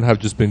 It couldn't have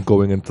just been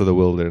going into the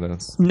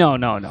wilderness. No.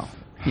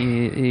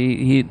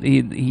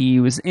 He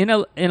was in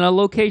a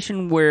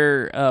location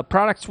where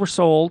products were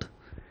sold,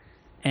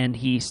 and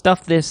he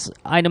stuffed this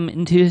item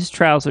into his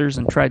trousers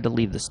and tried to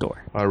leave the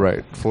store. All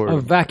right.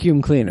 A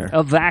vacuum cleaner.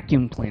 A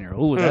vacuum cleaner.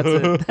 Ooh,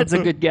 that's a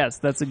good guess.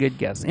 That's a good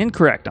guess.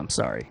 Incorrect, I'm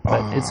sorry.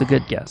 But it's a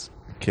good guess.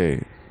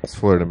 Okay. It's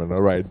Florida man.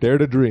 All right. Dare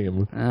to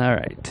dream. All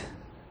right.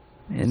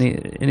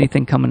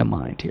 Anything coming to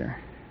mind here?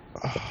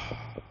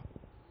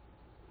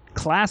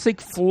 Classic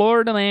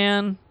Florida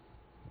man.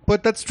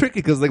 But that's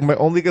tricky because like my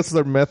only guesses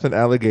are meth and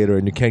alligator,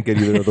 and you can't get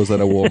either of those at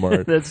a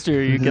Walmart. That's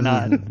true. You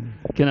cannot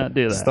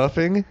do that.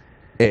 Stuffing.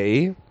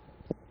 A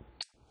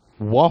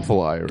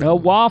waffle iron. A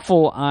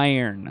waffle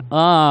iron.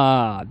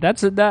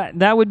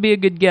 That would be a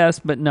good guess,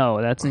 but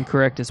no, that's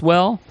incorrect as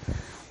well.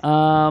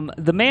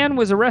 The man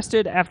was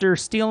arrested after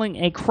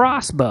stealing a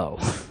crossbow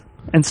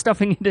and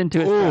stuffing it into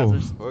his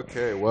trousers.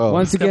 Okay, well.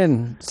 Once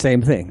again,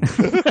 same thing.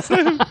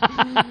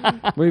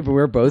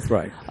 We're both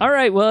right. All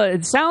right, well,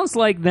 it sounds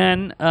like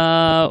then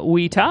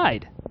we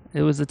tied.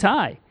 It was a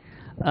tie.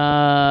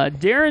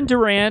 Darren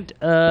Durant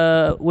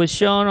was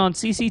shown on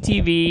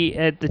CCTV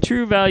at the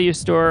True Value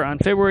store on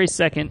February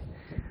 2nd.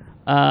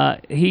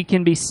 He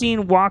can be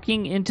seen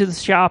walking into the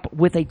shop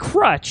with a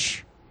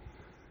crutch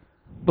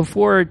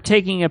before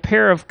taking a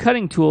pair of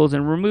cutting tools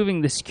and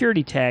removing the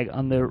security tag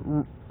on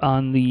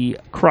the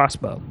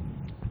crossbow.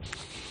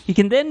 He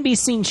can then be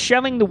seen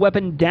shoving the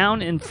weapon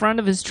down in front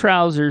of his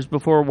trousers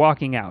before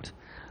walking out.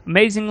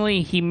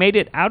 Amazingly, he made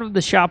it out of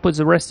the shop,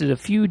 was arrested a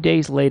few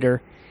days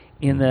later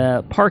in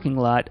the parking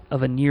lot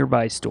of a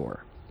nearby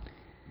store.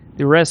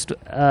 The arrest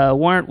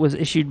warrant was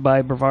issued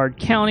by Brevard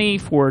County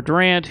for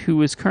Durant, who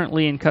is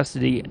currently in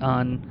custody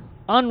on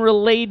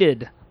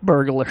unrelated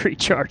burglary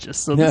charges.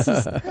 So this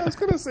is... I was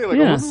going to say,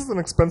 this is an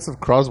expensive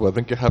crossbow. I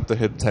think you have to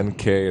hit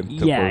 $10K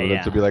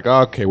and to be like,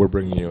 okay, we're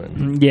bringing you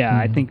in. Yeah,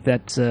 I think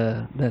that's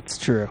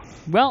true.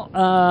 Well,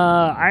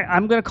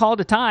 I'm going to call it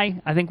a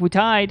tie. I think we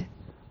tied.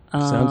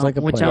 Sounds like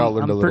a plan.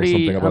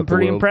 I'm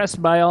pretty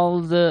impressed by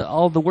all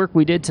the work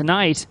we did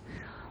tonight.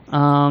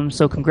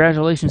 So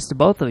congratulations to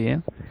both of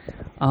you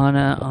on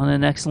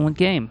an excellent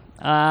game.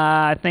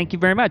 Thank you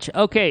very much.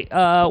 Okay,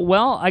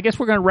 well, I guess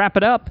we're going to wrap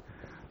it up.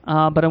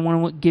 But I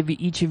want to give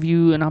each of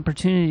you an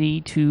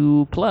opportunity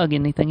to plug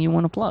anything you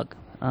want to plug.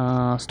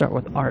 Start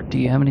with Art. Do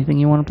you have anything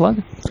you want to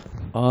plug?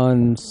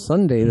 On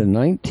Sunday the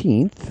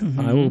 19th,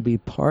 I will be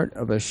part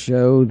of a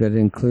show that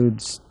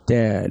includes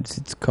dads.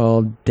 It's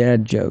called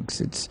Dad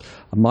Jokes. It's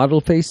a model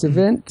face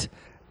event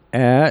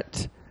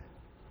at,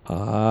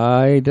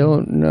 I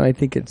don't know, I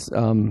think it's,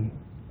 I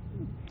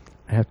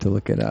have to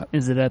look it up.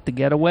 Is it at the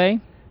Getaway?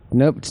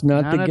 Nope, it's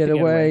not the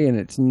Getaway, and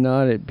it's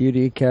not at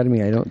Beauty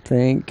Academy, I don't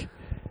think.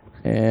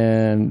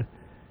 And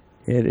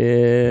it is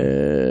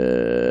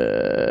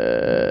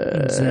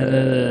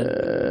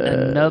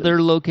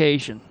another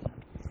location.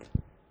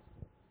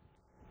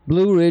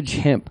 Blue Ridge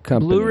Hemp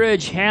Company. Blue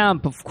Ridge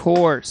Hemp, of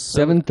course.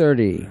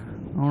 7:30.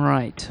 All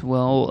right.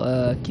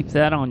 Well, keep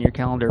that on your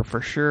calendar for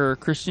sure.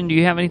 Christian, do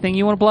you have anything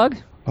you want to plug?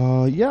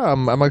 Yeah,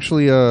 I'm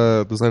actually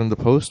designing the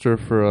poster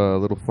for a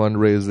little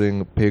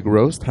fundraising pig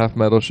roast, half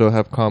metal show,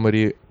 half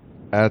comedy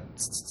at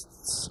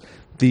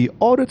the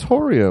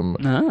auditorium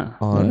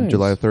on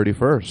July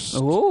 31st.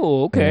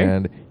 Oh, okay.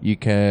 And you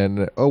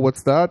can... Oh,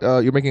 what's that?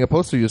 You're making a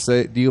poster. You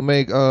say, do you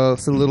make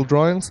silly little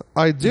drawings?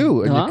 I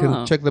do. And you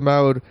can check them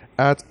out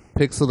at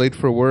Pixelate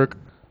for Work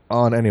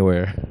on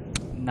anywhere.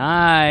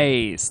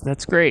 Nice.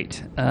 That's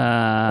great.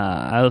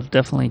 I'll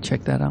definitely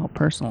check that out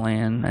personally,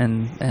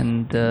 and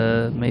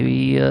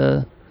maybe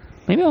I'll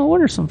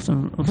order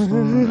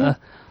some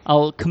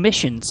I'll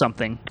commission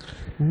something.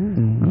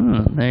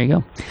 There you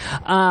go.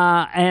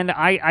 And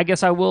I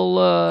guess I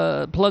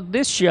will plug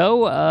this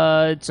show.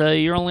 It's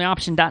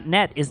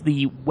youronlyoption.net is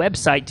the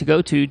website to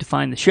go to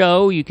find the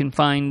show. You can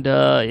find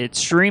it's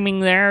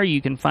streaming there.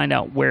 You can find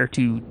out where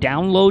to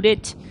download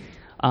it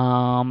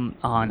on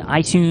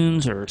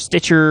iTunes or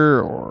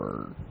Stitcher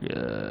or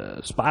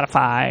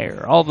Spotify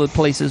or all the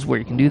places where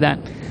you can do that.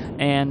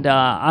 And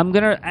I'm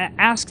going to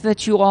ask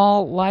that you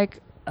all like,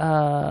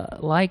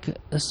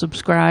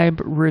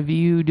 subscribe,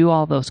 review, do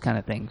all those kind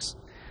of things.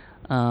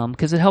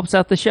 Because it helps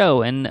out the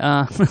show. And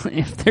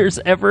if there's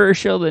ever a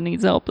show that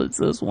needs help, it's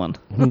this one.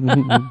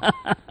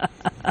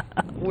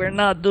 We're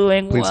not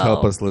doing Please well.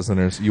 help us,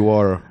 listeners. You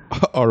are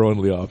our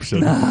only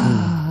option.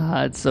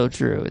 It's so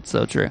true. It's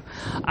so true.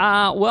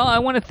 Well, I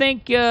want to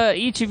thank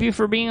each of you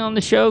for being on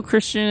the show,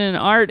 Christian and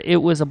Art. It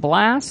was a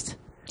blast.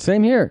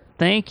 Same here.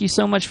 Thank you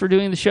so much for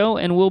doing the show,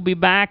 and we'll be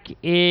back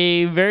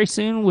very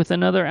soon with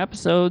another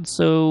episode,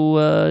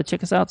 so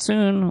check us out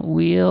soon.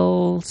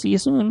 We'll see you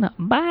soon.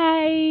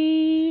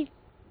 Bye!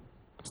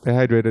 Stay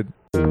hydrated.